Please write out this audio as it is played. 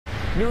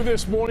New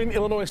this morning,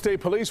 Illinois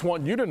State Police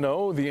want you to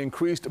know the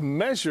increased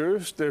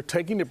measures they're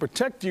taking to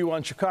protect you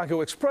on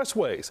Chicago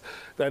expressways.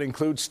 That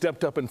includes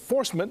stepped-up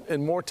enforcement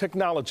and more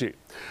technology.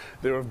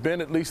 There have been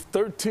at least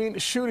 13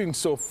 shootings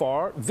so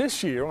far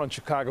this year on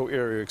Chicago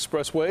area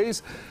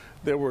expressways.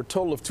 There were a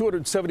total of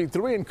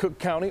 273 in Cook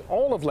County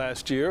all of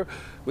last year,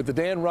 with the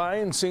Dan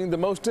Ryan seeing the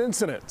most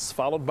incidents,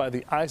 followed by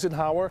the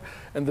Eisenhower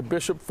and the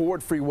Bishop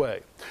Ford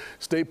Freeway.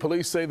 State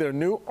police say their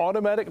new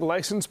automatic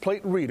license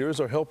plate readers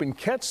are helping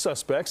catch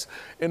suspects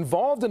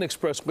involved in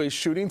expressway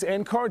shootings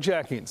and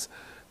carjackings.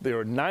 There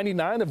are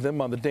 99 of them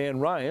on the Dan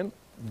Ryan.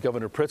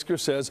 Governor Pritzker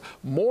says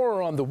more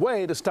are on the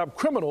way to stop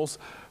criminals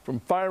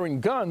from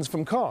firing guns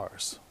from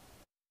cars.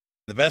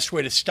 The best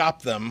way to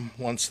stop them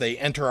once they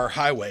enter our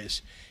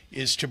highways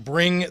is to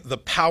bring the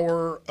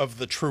power of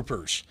the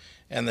troopers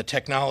and the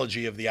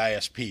technology of the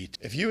ISP.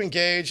 If you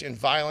engage in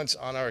violence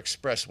on our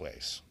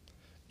expressways,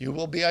 you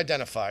will be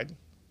identified,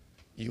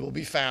 you will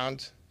be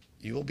found,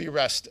 you will be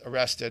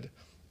arrested,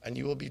 and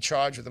you will be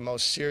charged with the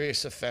most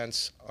serious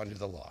offense under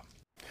the law.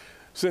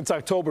 Since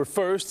October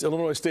 1st,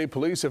 Illinois State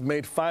Police have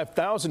made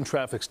 5,000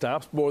 traffic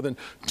stops, more than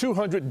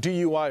 200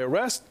 DUI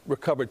arrests,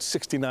 recovered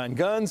 69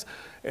 guns,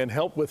 and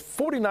helped with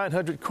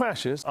 4,900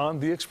 crashes on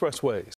the expressways.